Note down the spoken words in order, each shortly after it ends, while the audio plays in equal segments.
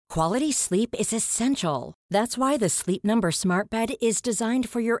Quality sleep is essential. That's why the Sleep Number Smart Bed is designed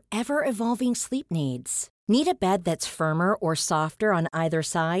for your ever-evolving sleep needs. Need a bed that's firmer or softer on either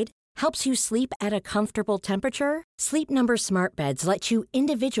side? Helps you sleep at a comfortable temperature? Sleep Number Smart Beds let you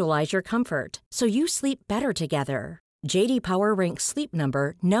individualize your comfort, so you sleep better together. J.D. Power ranks Sleep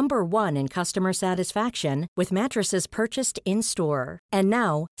Number number 1 in customer satisfaction with mattresses purchased in-store. And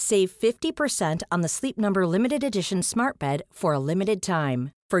now, save 50% on the Sleep Number Limited Edition Smart Bed for a limited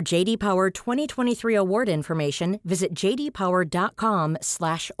time. For J.D. Power 2023 award information, visit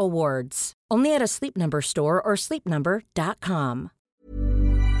jdpower.com/awards. Only at a Sleep Number store or sleepnumber.com.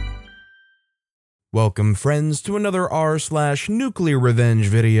 Welcome, friends, to another rSlash NuclearRevenge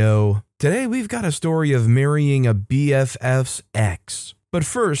video. Today, we've got a story of marrying a BFF's ex. But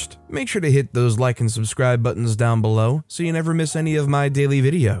first, make sure to hit those like and subscribe buttons down below so you never miss any of my daily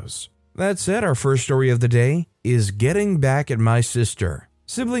videos. That said, our first story of the day is getting back at my sister.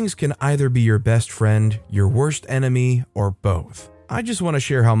 Siblings can either be your best friend, your worst enemy, or both. I just want to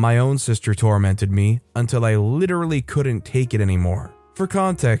share how my own sister tormented me until I literally couldn't take it anymore. For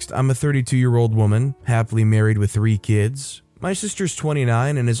context, I'm a 32-year-old woman, happily married with 3 kids. My sister's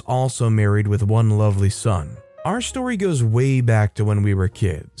 29 and is also married with 1 lovely son. Our story goes way back to when we were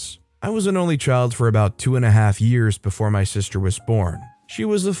kids. I was an only child for about 2.5 years before my sister was born. She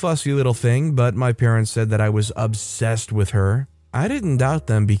was a fussy little thing, but my parents said that I was obsessed with her. I didn't doubt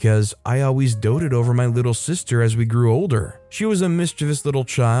them because I always doted over my little sister as we grew older. She was a mischievous little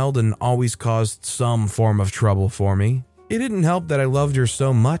child and always caused some form of trouble for me. It didn't help that I loved her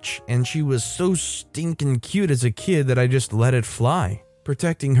so much, and she was so stinking cute as a kid that I just let it fly,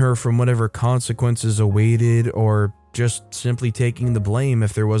 protecting her from whatever consequences awaited or just simply taking the blame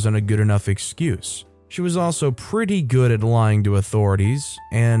if there wasn't a good enough excuse. She was also pretty good at lying to authorities,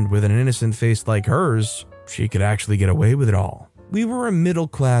 and with an innocent face like hers, she could actually get away with it all. We were a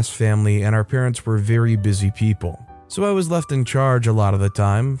middle-class family, and our parents were very busy people, so I was left in charge a lot of the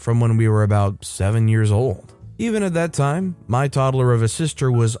time from when we were about 7 years old. Even at that time, my toddler of a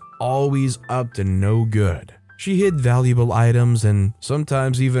sister was always up to no good. She hid valuable items and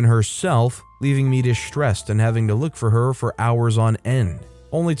sometimes even herself, leaving me distressed and having to look for her for hours on end,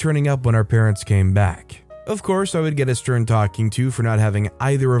 only turning up when our parents came back. Of course, I would get a stern talking to for not having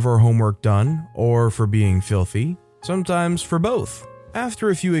either of our homework done or for being filthy, sometimes for both.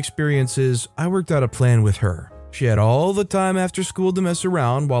 After a few experiences, I worked out a plan with her. She had all the time after school to mess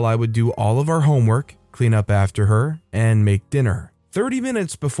around while I would do all of our homework, clean up after her, and make dinner. 30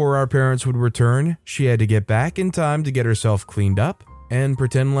 minutes before our parents would return, she had to get back in time to get herself cleaned up and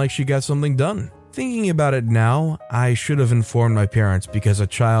pretend like she got something done. Thinking about it now, I should have informed my parents because a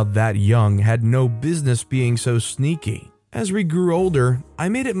child that young had no business being so sneaky. As we grew older, I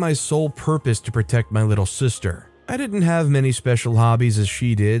made it my sole purpose to protect my little sister. I didn't have many special hobbies as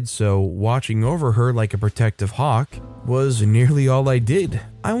she did, so watching over her like a protective hawk was nearly all I did.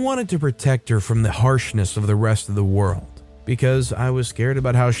 I wanted to protect her from the harshness of the rest of the world, because I was scared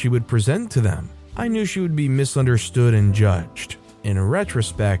about how she would present to them. I knew she would be misunderstood and judged. In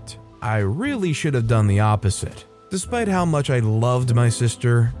retrospect, I really should have done the opposite. Despite how much I loved my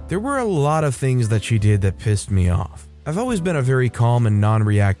sister, there were a lot of things that she did that pissed me off. I've always been a very calm and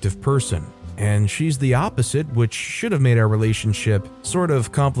non-reactive person, and she's the opposite, which should have made our relationship sort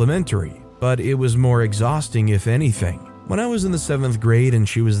of complimentary, but it was more exhausting if anything. When I was in the 7th grade and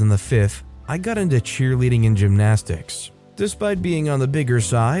she was in the 5th, I got into cheerleading and gymnastics. Despite being on the bigger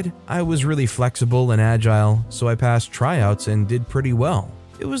side, I was really flexible and agile, so I passed tryouts and did pretty well.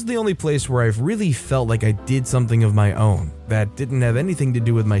 It was the only place where I've really felt like I did something of my own that didn't have anything to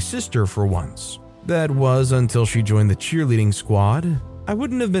do with my sister for once. That was until she joined the cheerleading squad. I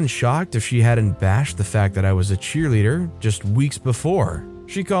wouldn't have been shocked if she hadn't bashed the fact that I was a cheerleader just weeks before.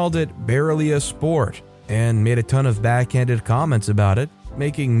 She called it barely a sport and made a ton of backhanded comments about it,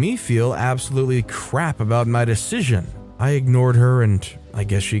 making me feel absolutely crap about my decision. I ignored her and I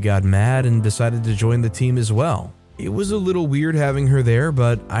guess she got mad and decided to join the team as well. It was a little weird having her there,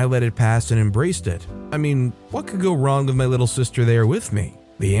 but I let it pass and embraced it. I mean, what could go wrong with my little sister there with me?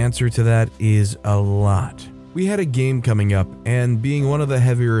 The answer to that is a lot. We had a game coming up, and being one of the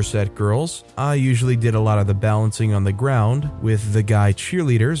heavier set girls, I usually did a lot of the balancing on the ground with the guy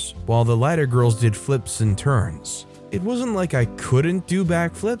cheerleaders, while the lighter girls did flips and turns. It wasn't like I couldn't do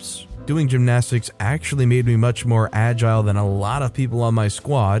backflips. Doing gymnastics actually made me much more agile than a lot of people on my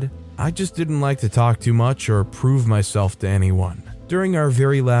squad. I just didn't like to talk too much or prove myself to anyone. During our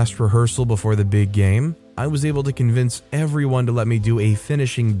very last rehearsal before the big game, I was able to convince everyone to let me do a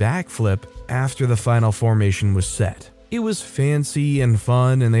finishing backflip after the final formation was set. It was fancy and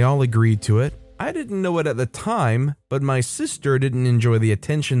fun and they all agreed to it. I didn't know it at the time, but my sister didn't enjoy the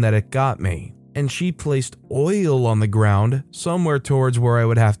attention that it got me, and she placed oil on the ground somewhere towards where I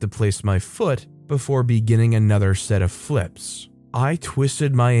would have to place my foot before beginning another set of flips. I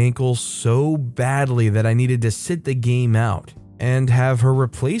twisted my ankle so badly that I needed to sit the game out and have her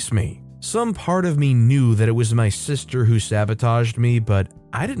replace me. Some part of me knew that it was my sister who sabotaged me, but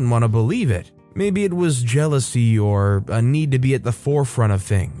I didn't want to believe it. Maybe it was jealousy or a need to be at the forefront of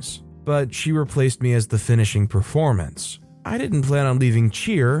things, but she replaced me as the finishing performance. I didn't plan on leaving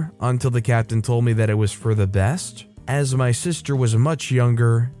cheer until the captain told me that it was for the best, as my sister was much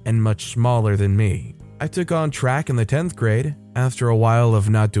younger and much smaller than me. I took on track in the 10th grade after a while of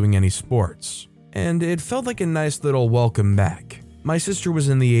not doing any sports, and it felt like a nice little welcome back. My sister was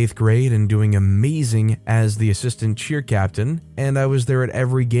in the 8th grade and doing amazing as the assistant cheer captain, and I was there at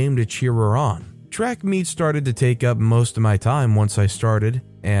every game to cheer her on. Track meets started to take up most of my time once I started,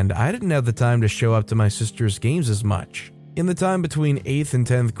 and I didn't have the time to show up to my sister's games as much. In the time between 8th and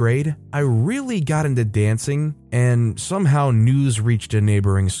 10th grade, I really got into dancing, and somehow news reached a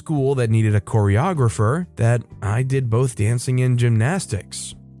neighboring school that needed a choreographer that I did both dancing and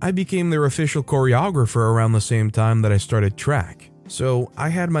gymnastics. I became their official choreographer around the same time that I started track, so I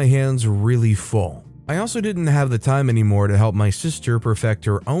had my hands really full. I also didn't have the time anymore to help my sister perfect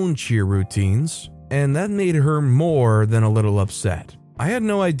her own cheer routines, and that made her more than a little upset. I had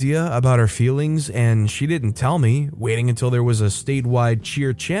no idea about her feelings, and she didn't tell me, waiting until there was a statewide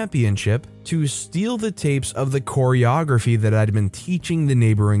cheer championship to steal the tapes of the choreography that I'd been teaching the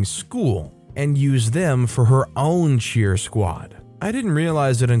neighboring school and use them for her own cheer squad. I didn't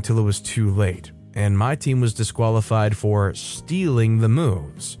realize it until it was too late, and my team was disqualified for stealing the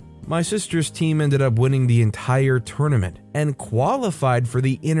moves. My sister's team ended up winning the entire tournament and qualified for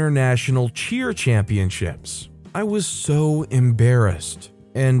the International Cheer Championships. I was so embarrassed,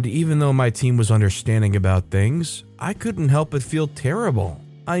 and even though my team was understanding about things, I couldn't help but feel terrible.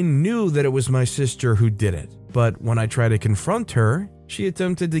 I knew that it was my sister who did it, but when I tried to confront her, she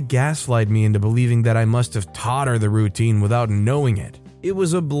attempted to gaslight me into believing that I must have taught her the routine without knowing it. It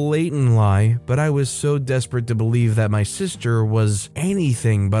was a blatant lie, but I was so desperate to believe that my sister was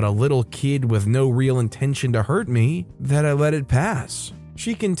anything but a little kid with no real intention to hurt me that I let it pass.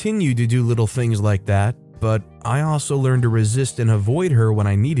 She continued to do little things like that, but I also learned to resist and avoid her when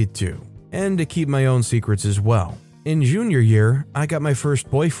I needed to, and to keep my own secrets as well. In junior year, I got my first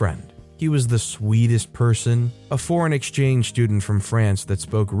boyfriend. He was the sweetest person, a foreign exchange student from France that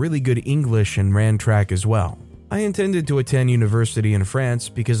spoke really good English and ran track as well. I intended to attend university in France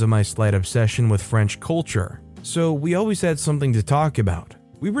because of my slight obsession with French culture, so we always had something to talk about.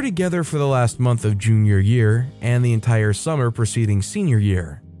 We were together for the last month of junior year and the entire summer preceding senior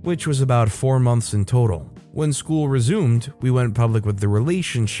year, which was about 4 months in total. When school resumed, we went public with the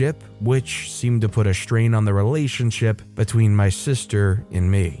relationship, which seemed to put a strain on the relationship between my sister and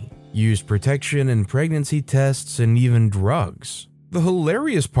me. Used protection and pregnancy tests and even drugs. The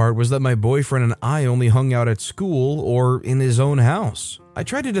hilarious part was that my boyfriend and I only hung out at school or in his own house. I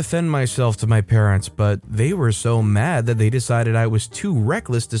tried to defend myself to my parents, but they were so mad that they decided I was too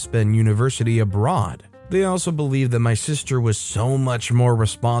reckless to spend university abroad. They also believed that my sister was so much more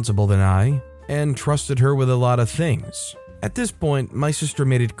responsible than I and trusted her with a lot of things. At this point, my sister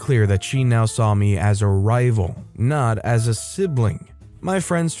made it clear that she now saw me as a rival, not as a sibling. My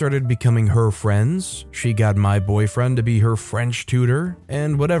friends started becoming her friends, she got my boyfriend to be her French tutor,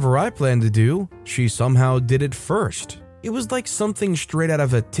 and whatever I planned to do, she somehow did it first. It was like something straight out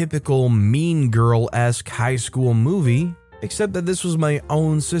of a typical Mean Girl-esque high school movie, except that this was my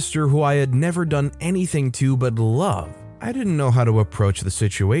own sister who I had never done anything to but love. I didn't know how to approach the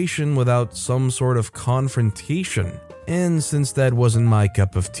situation without some sort of confrontation. And since that wasn't my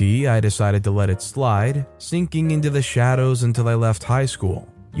cup of tea, I decided to let it slide, sinking into the shadows until I left high school.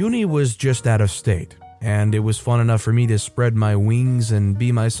 Uni was just out of state, and it was fun enough for me to spread my wings and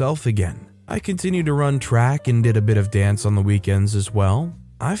be myself again. I continued to run track and did a bit of dance on the weekends as well.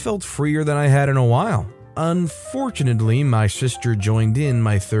 I felt freer than I had in a while. Unfortunately, my sister joined in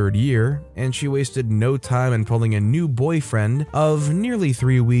my 3rd year, and she wasted no time in pulling a new boyfriend of nearly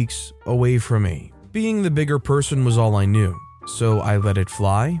 3 weeks away from me. Being the bigger person was all I knew, so I let it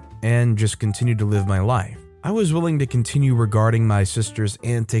fly and just continued to live my life. I was willing to continue regarding my sister's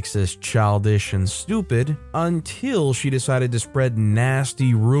antics as childish and stupid until she decided to spread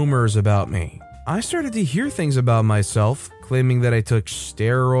nasty rumors about me. I started to hear things about myself, claiming that I took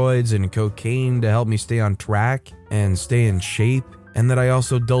steroids and cocaine to help me stay on track and stay in shape, and that I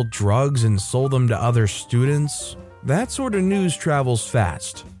also dealt drugs and sold them to other students. That sort of news travels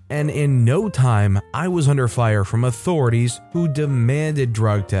fast, and in no time, I was under fire from authorities who demanded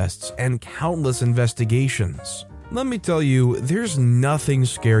drug tests and countless investigations. Let me tell you, there's nothing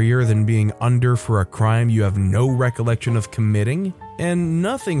scarier than being under for a crime you have no recollection of committing, and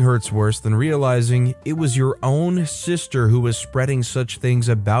nothing hurts worse than realizing it was your own sister who was spreading such things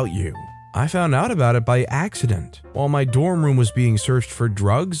about you. I found out about it by accident. While my dorm room was being searched for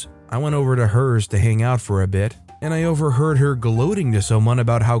drugs, I went over to hers to hang out for a bit, and I overheard her gloating to someone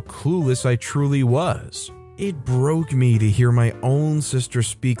about how clueless I truly was. It broke me to hear my own sister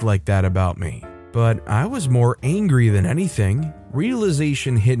speak like that about me. But I was more angry than anything.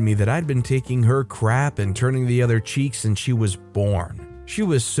 Realization hit me that I'd been taking her crap and turning the other cheek since she was born. She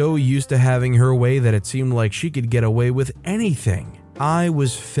was so used to having her way that it seemed like she could get away with anything. I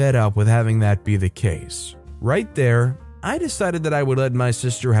was fed up with having that be the case. Right there, I decided that I would let my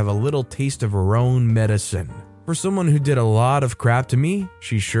sister have a little taste of her own medicine. For someone who did a lot of crap to me,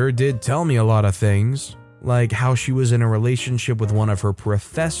 she sure did tell me a lot of things, like how she was in a relationship with one of her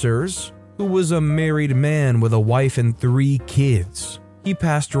professors, who was a married man with a wife and 3 kids. He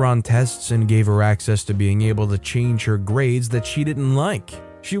passed her on tests and gave her access to being able to change her grades that she didn't like.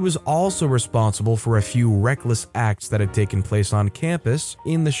 She was also responsible for a few reckless acts that had taken place on campus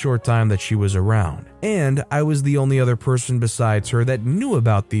in the short time that she was around, and I was the only other person besides her that knew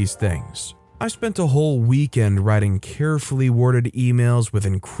about these things. I spent a whole weekend writing carefully worded emails with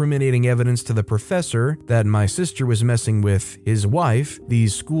incriminating evidence to the professor that my sister was messing with his wife, the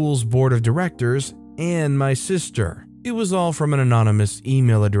school's board of directors, and my sister. It was all from an anonymous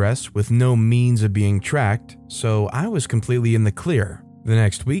email address with no means of being tracked, so I was completely in the clear. The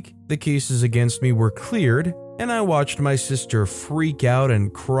next week, the cases against me were cleared, and I watched my sister freak out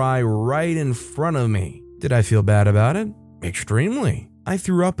and cry right in front of me. Did I feel bad about it? Extremely. I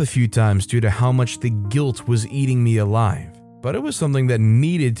threw up a few times due to how much the guilt was eating me alive, but it was something that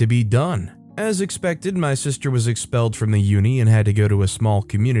needed to be done. As expected, my sister was expelled from the uni and had to go to a small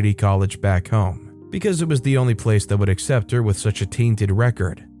community college back home, because it was the only place that would accept her with such a tainted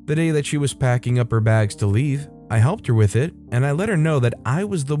record. The day that she was packing up her bags to leave, I helped her with it, and I let her know that I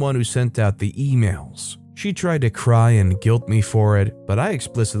was the one who sent out the emails. She tried to cry and guilt me for it, but I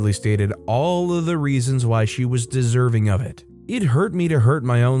explicitly stated all of the reasons why she was deserving of it. It hurt me to hurt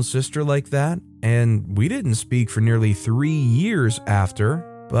my own sister like that, and we didn't speak for nearly 3 years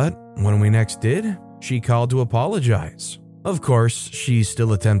after, but when we next did, she called to apologize. Of course, she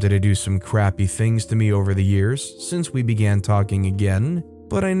still attempted to do some crappy things to me over the years since we began talking again,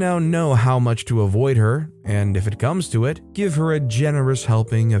 but I now know how much to avoid her, and if it comes to it, give her a generous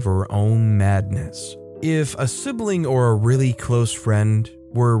helping of her own madness. If a sibling or a really close friend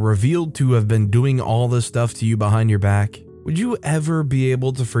were revealed to have been doing all this stuff to you behind your back, would you ever be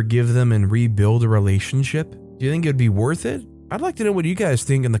able to forgive them and rebuild a relationship? Do you think it would be worth it? I'd like to know what you guys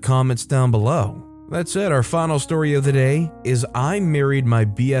think in the comments down below. That said, our final story of the day is I married my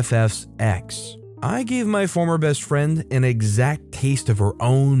BFF's ex. I gave my former best friend an exact taste of her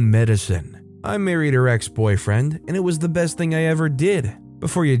own medicine. I married her ex-boyfriend, and it was the best thing I ever did.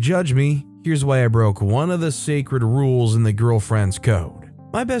 Before you judge me, here's why I broke one of the sacred rules in the girlfriend's code.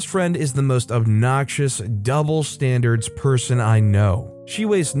 My best friend is the most obnoxious, double standards person I know. She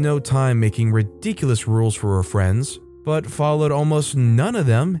wastes no time making ridiculous rules for her friends, but followed almost none of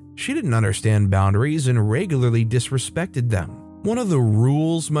them. She didn't understand boundaries and regularly disrespected them. One of the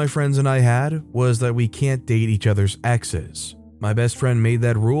rules my friends and I had was that we can't date each other's exes. My best friend made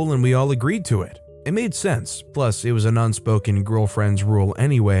that rule and we all agreed to it. It made sense, plus it was an unspoken girlfriend's rule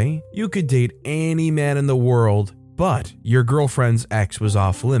anyway. You could date any man in the world, but your girlfriend's ex was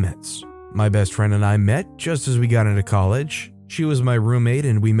off limits. My best friend and I met just as we got into college. She was my roommate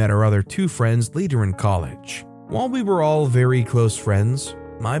and we met our other 2 friends later in college. While we were all very close friends,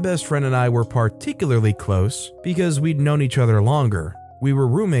 my best friend and I were particularly close because we'd known each other longer. We were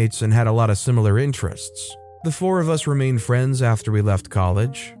roommates and had a lot of similar interests. The 4 of us remained friends after we left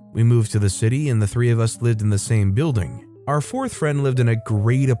college. We moved to the city and the 3 of us lived in the same building. Our 4th friend lived in a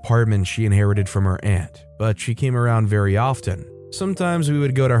great apartment she inherited from her aunt, but she came around very often. Sometimes we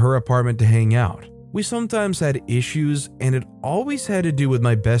would go to her apartment to hang out. We sometimes had issues, and it always had to do with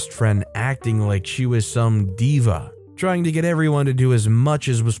my best friend acting like she was some diva, trying to get everyone to do as much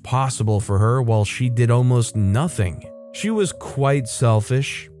as was possible for her while she did almost nothing. She was quite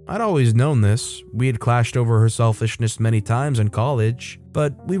selfish. I'd always known this. We had clashed over her selfishness many times in college,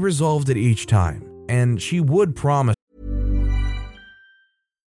 but we resolved it each time, and she would promise.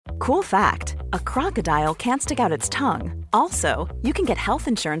 Cool fact, a crocodile can't stick out its tongue. Also, you can get health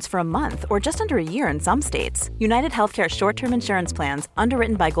insurance for a month or just under a year in some states. United Healthcare short-term insurance plans,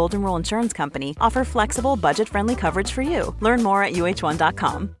 underwritten by Golden Rule Insurance Company, offer flexible, budget-friendly coverage for you. Learn more at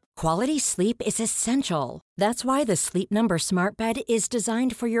uh1.com. Quality sleep is essential. That's why the Sleep Number Smart Bed is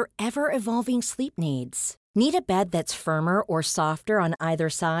designed for your ever-evolving sleep needs. Need a bed that's firmer or softer on either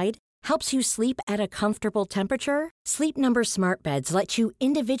side? Helps you sleep at a comfortable temperature? Sleep Number Smart Beds let you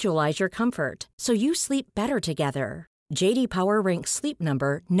individualize your comfort so you sleep better together. J.D. Power ranks Sleep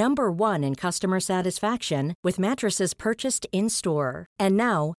Number number 1 in customer satisfaction with mattresses purchased in-store. And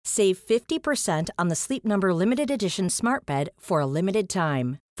now, save 50% on the Sleep Number Limited Edition Smart Bed for a limited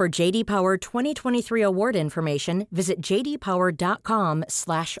time. For J.D. Power 2023 award information, visit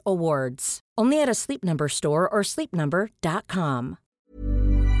jdpower.com/awards. Only at a Sleep Number store or sleepnumber.com.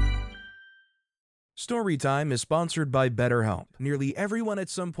 Storytime is sponsored by BetterHelp. Nearly everyone at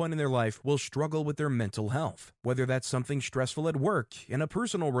some point in their life will struggle with their mental health, whether that's something stressful at work, in a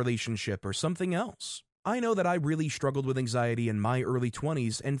personal relationship, or something else. I know that I really struggled with anxiety in my early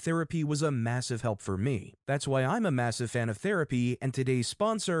 20s, and therapy was a massive help for me. That's why I'm a massive fan of therapy and today's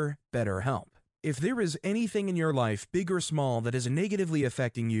sponsor, BetterHelp. If there is anything in your life, big or small, that is negatively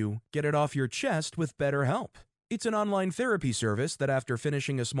affecting you, get it off your chest with BetterHelp. It's an online therapy service that, after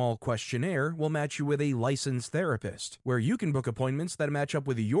finishing a small questionnaire, will match you with a licensed therapist, where you can book appointments that match up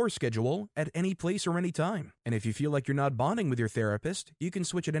with your schedule at any place or any time. And if you feel like you're not bonding with your therapist, you can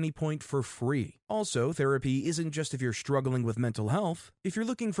switch at any point for free. Also, therapy isn't just if you're struggling with mental health. If you're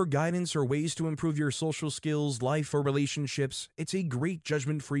looking for guidance or ways to improve your social skills, life, or relationships, it's a great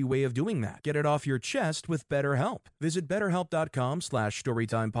judgment-free way of doing that. Get it off your chest with BetterHelp. Visit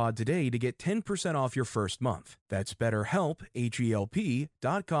BetterHelp.com/StorytimePod today to get 10% off your first month. That's BetterHelp,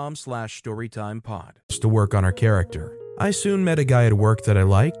 HELP.com/StorytimePod. To work on our character. I soon met a guy at work that I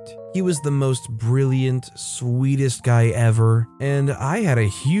liked. He was the most brilliant, sweetest guy ever, and I had a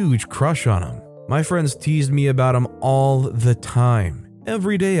huge crush on him. My friends teased me about him all the time.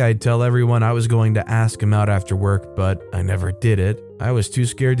 Every day I'd tell everyone I was going to ask him out after work, but I never did it. I was too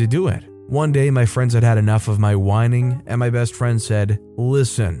scared to do it. One day my friends had had enough of my whining, and my best friend said,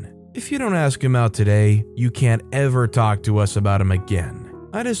 "Listen, if you don't ask him out today, you can't ever talk to us about him again."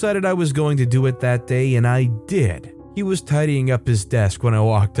 I decided I was going to do it that day, and I did. He was tidying up his desk when I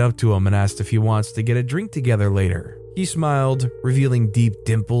walked up to him and asked if he wants to get a drink together later. He smiled, revealing deep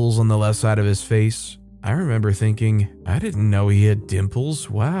dimples on the left side of his face. I remember thinking, I didn't know he had dimples,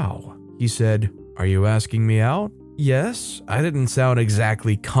 wow. He said, "Are you asking me out?" Yes, I didn't sound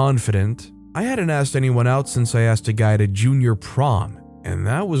exactly confident. I hadn't asked anyone out since I asked a guy to junior prom. And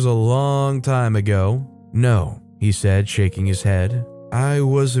that was a long time ago. "No," he said, shaking his head. I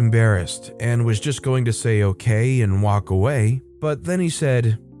was embarrassed and was just going to say okay and walk away. But then he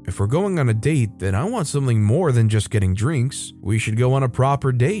said, "If we're going on a date, then I want something more than just getting drinks. We should go on a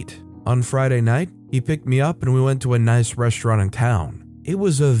proper date." On Friday night, he picked me up and we went to a nice restaurant in town. It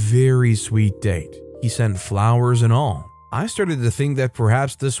was a very sweet date. He sent flowers and all. I started to think that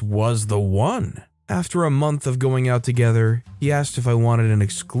perhaps this was the one. After a month of going out together, he asked if I wanted an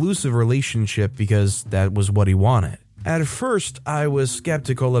exclusive relationship because that was what he wanted. At first, I was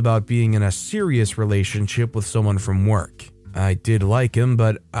skeptical about being in a serious relationship with someone from work. I did like him,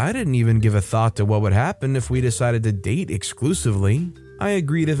 but I didn't even give a thought to what would happen if we decided to date exclusively. I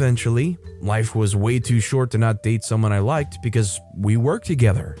agreed eventually. Life was way too short to not date someone I liked because we worked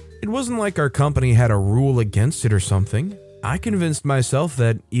together. It wasn't like our company had a rule against it or something. I convinced myself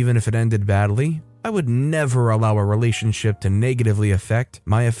that even if it ended badly, I would never allow a relationship to negatively affect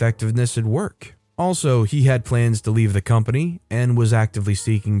my effectiveness at work. Also, he had plans to leave the company and was actively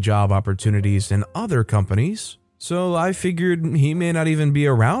seeking job opportunities in other companies, so I figured he may not even be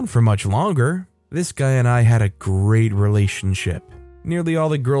around for much longer. This guy and I had a great relationship. Nearly all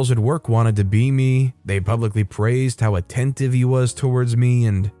the girls at work wanted to be me. They publicly praised how attentive he was towards me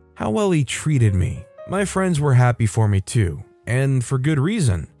and how well he treated me. My friends were happy for me too, and for good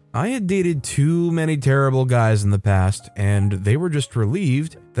reason. I had dated too many terrible guys in the past, and they were just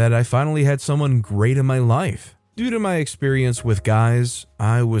relieved that I finally had someone great in my life. Due to my experience with guys,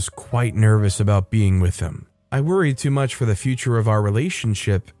 I was quite nervous about being with them. I worried too much for the future of our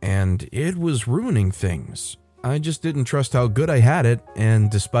relationship, and it was ruining things. I just didn't trust how good I had it, and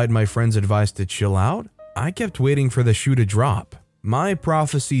despite my friend's advice to chill out, I kept waiting for the shoe to drop. My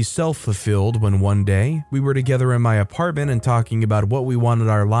prophecy self-fulfilled when one day we were together in my apartment and talking about what we wanted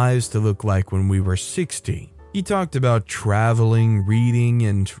our lives to look like when we were 60. He talked about traveling, reading,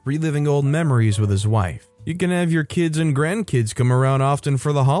 and reliving old memories with his wife. "You can have your kids and grandkids come around often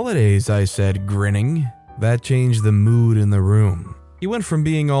for the holidays," I said, grinning. That changed the mood in the room. He went from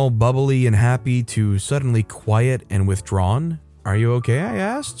being all bubbly and happy to suddenly quiet and withdrawn. "Are you okay?" I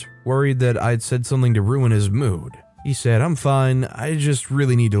asked, worried that I'd said something to ruin his mood. He said, "I'm fine, I just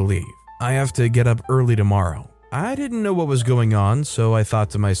really need to leave. I have to get up early tomorrow." I didn't know what was going on, so I thought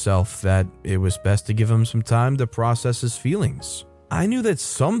to myself that it was best to give him some time to process his feelings. I knew that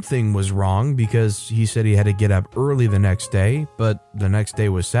something was wrong because he said he had to get up early the next day, but the next day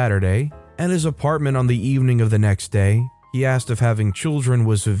was Saturday, and his apartment on the evening of the next day. He asked if having children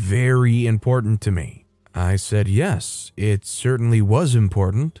was very important to me. I said yes, it certainly was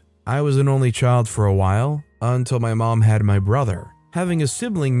important. I was an only child for a while, until my mom had my brother. Having a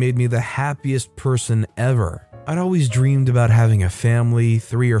sibling made me the happiest person ever. I'd always dreamed about having a family,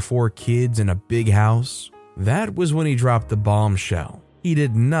 3 or 4 kids in a big house. That was when he dropped the bombshell. He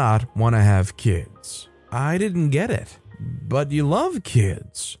did not want to have kids. I didn't get it. But you love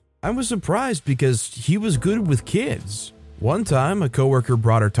kids. I was surprised because he was good with kids. One time, a coworker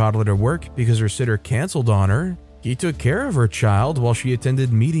brought her toddler to work because her sitter canceled on her. He took care of her child while she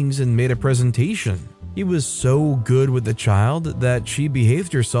attended meetings and made a presentation. He was so good with the child that she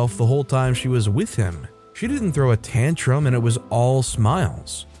behaved herself the whole time she was with him. She didn't throw a tantrum and it was all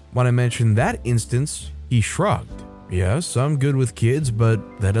smiles. When I mentioned that instance, he shrugged. Yes, I'm good with kids,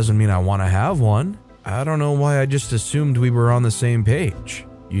 but that doesn't mean I want to have one. I don't know why I just assumed we were on the same page.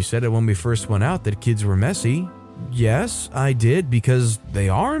 You said it when we first went out that kids were messy. Yes, I did because they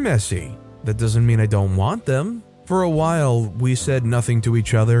are messy. That doesn't mean I don't want them. For a while, we said nothing to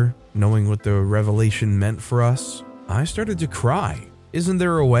each other, knowing what the revelation meant for us. I started to cry. Isn't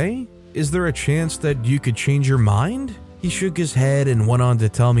there a way? Is there a chance that you could change your mind? He shook his head and went on to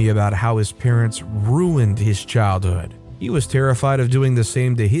tell me about how his parents ruined his childhood. He was terrified of doing the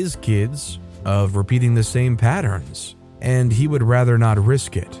same to his kids, of repeating the same patterns, and he would rather not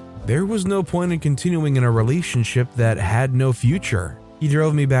risk it. There was no point in continuing in a relationship that had no future. He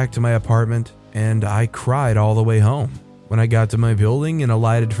drove me back to my apartment, and I cried all the way home. When I got to my building and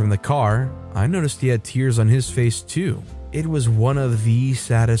alighted from the car, I noticed he had tears on his face too. It was one of the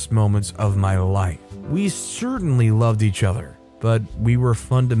saddest moments of my life. We certainly loved each other, but we were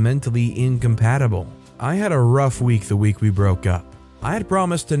fundamentally incompatible. I had a rough week the week we broke up. I had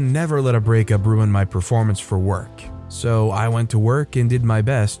promised to never let a breakup ruin my performance for work. So I went to work and did my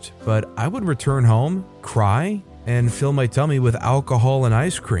best, but I would return home, cry, and fill my tummy with alcohol and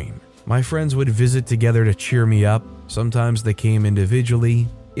ice cream. My friends would visit together to cheer me up. Sometimes they came individually.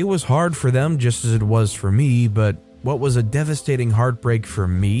 It was hard for them just as it was for me, but what was a devastating heartbreak for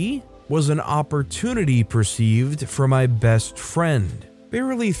me was an opportunity perceived for my best friend.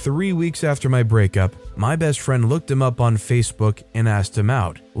 Barely 3 weeks after my breakup, my best friend looked him up on Facebook and asked him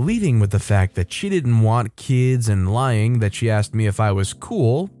out, leading with the fact that she didn't want kids and lying that she asked me if I was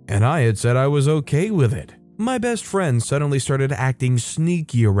cool, and I had said I was okay with it. My best friend suddenly started acting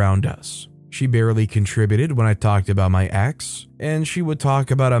sneaky around us. She barely contributed when I talked about my ex, and she would talk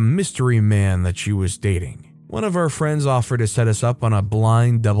about a mystery man that she was dating. One of our friends offered to set us up on a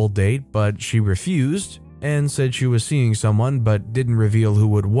blind double date, but she refused and said she was seeing someone but didn't reveal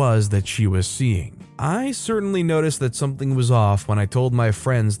who it was that she was seeing. I certainly noticed that something was off when I told my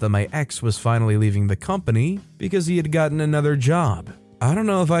friends that my ex was finally leaving the company because he had gotten another job. I don't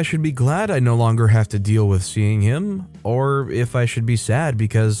know if I should be glad I no longer have to deal with seeing him, or if I should be sad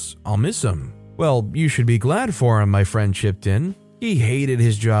because I'll miss him. Well, you should be glad for him, my friend chipped in. He hated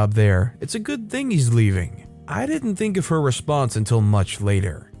his job there. It's a good thing he's leaving. I didn't think of her response until much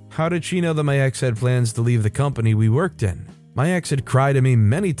later. How did she know that my ex had plans to leave the company we worked in? My ex had cried to me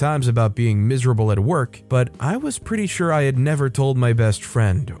many times about being miserable at work, but I was pretty sure I had never told my best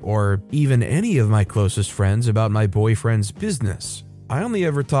friend, or even any of my closest friends, about my boyfriend's business. I only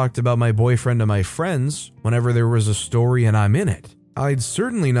ever talked about my boyfriend to my friends whenever there was a story and I'm in it. I'd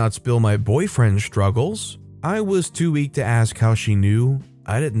certainly not spill my boyfriend's struggles. I was too weak to ask how she knew.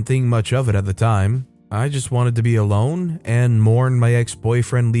 I didn't think much of it at the time. I just wanted to be alone and mourn my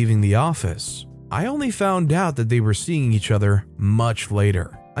ex-boyfriend leaving the office. I only found out that they were seeing each other much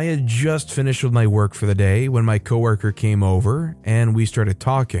later. I had just finished with my work for the day when my coworker came over and we started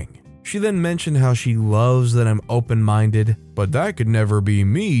talking. She then mentioned how she loves that I'm open-minded, but that could never be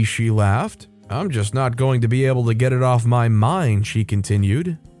me, she laughed. I'm just not going to be able to get it off my mind, she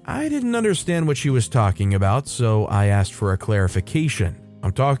continued. I didn't understand what she was talking about, so I asked for a clarification.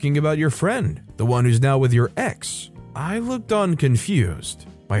 I'm talking about your friend, the one who's now with your ex. I looked on confused.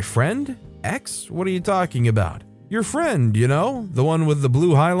 My friend? Ex? What are you talking about? Your friend, you know, the one with the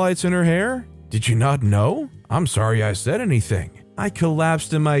blue highlights in her hair? Did you not know? I'm sorry I said anything. I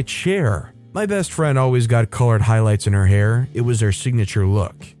collapsed in my chair. My best friend always got colored highlights in her hair. It was her signature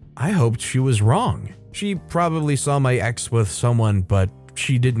look. I hoped she was wrong. She probably saw my ex with someone, but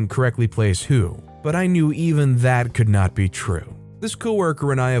she didn't correctly place who. But I knew even that could not be true. This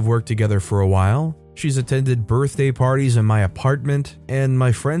coworker and I have worked together for a while. She's attended birthday parties in my apartment, and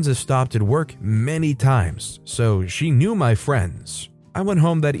my friends have stopped at work many times, so she knew my friends. I went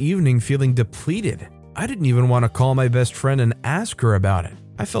home that evening feeling depleted. I didn't even want to call my best friend and ask her about it.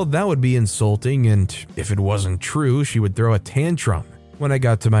 I felt that would be insulting, and if it wasn't true, she would throw a tantrum. When I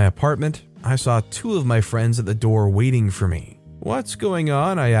got to my apartment, I saw two of my friends at the door waiting for me. "What's going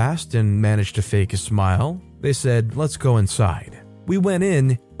on?" I asked and managed to fake a smile. They said, "Let's go inside." We went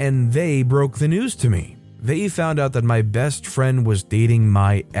in, and they broke the news to me. They found out that my best friend was dating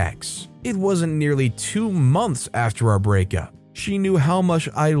my ex. It wasn't nearly 2 months after our breakup. She knew how much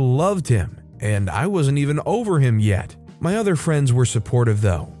I loved him, and I wasn't even over him yet. My other friends were supportive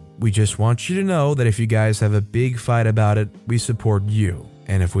though. "We just want you to know that if you guys have a big fight about it, we support you.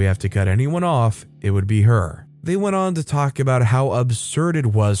 And if we have to cut anyone off, it would be her." They went on to talk about how absurd it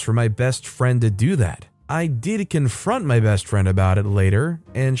was for my best friend to do that. I did confront my best friend about it later,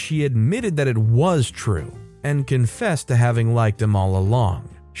 and she admitted that it was true, and confessed to having liked him all along.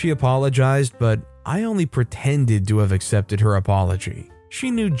 She apologized, but I only pretended to have accepted her apology.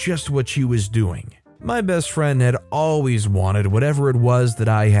 She knew just what she was doing. My best friend had always wanted whatever it was that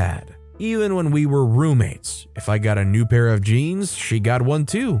I had. Even when we were roommates, if I got a new pair of jeans, she got one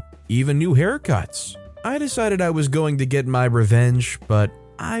too, even new haircuts. I decided I was going to get my revenge, but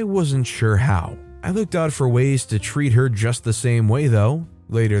I wasn't sure how. I looked out for ways to treat her just the same way though.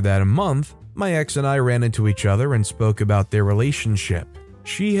 Later that month, my ex and I ran into each other and spoke about their relationship.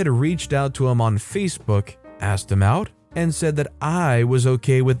 She had reached out to him on Facebook, asked him out, and said that I was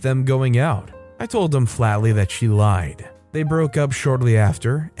okay with them going out. I told him flatly that she lied. They broke up shortly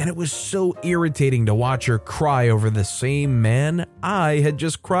after, and it was so irritating to watch her cry over the same man I had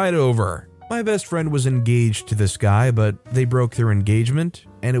just cried over. My best friend was engaged to this guy, but they broke their engagement,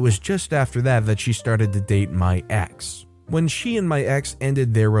 and it was just after that she started to date my ex. When she and my ex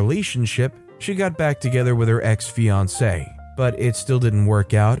ended their relationship, she got back together with her ex-fiancé, but it still didn't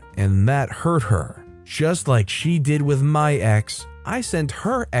work out, and that hurt her. Just like she did with my ex, I sent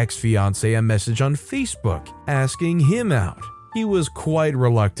her ex-fiancé a message on Facebook asking him out. He was quite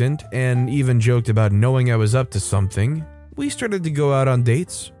reluctant and even joked about knowing I was up to something. We started to go out on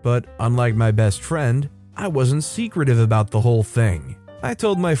dates, but unlike my best friend, I wasn't secretive about the whole thing. I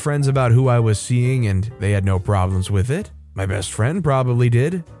told my friends about who I was seeing and they had no problems with it. My best friend probably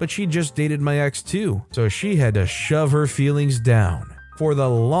did, but she just dated my ex too, so she had to shove her feelings down. For the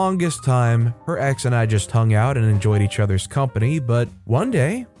longest time, her ex and I just hung out and enjoyed each other's company, but one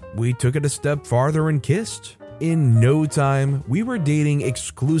day, we took it a step farther and kissed. In no time, we were dating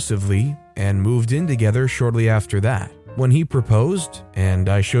exclusively and moved in together shortly after that. When he proposed and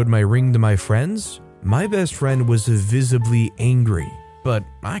I showed my ring to my friends, my best friend was visibly angry, but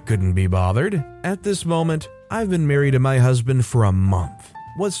I couldn't be bothered. At this moment, I've been married to my husband for a month.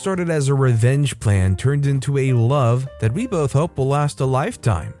 What started as a revenge plan turned into a love that we both hope will last a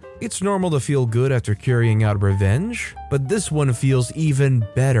lifetime. It's normal to feel good after carrying out revenge, but this one feels even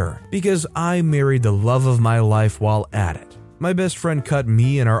better because I married the love of my life while at it. My best friend cut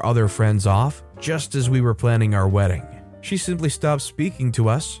me and our other friends off just as we were planning our wedding. She simply stopped speaking to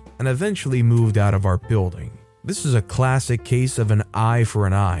us and eventually moved out of our building. This is a classic case of an eye for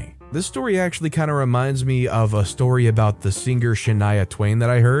an eye. This story actually kind of reminds me of a story about the singer Shania Twain that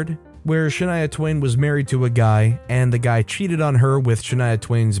I heard, where Shania Twain was married to a guy and the guy cheated on her with Shania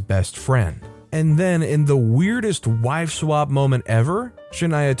Twain's best friend. And then in the weirdest wife swap moment ever,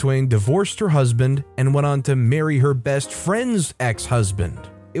 Shania Twain divorced her husband and went on to marry her best friend's ex-husband.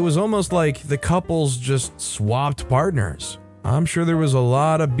 It was almost like the couples just swapped partners. I'm sure there was a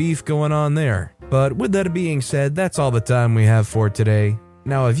lot of beef going on there. But with that being said, that's all the time we have for today.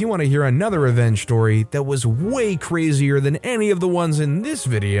 Now, if you want to hear another revenge story that was way crazier than any of the ones in this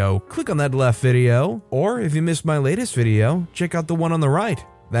video, click on that left video. Or if you missed my latest video, check out the one on the right.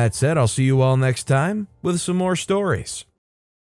 That said, I'll see you all next time with some more stories.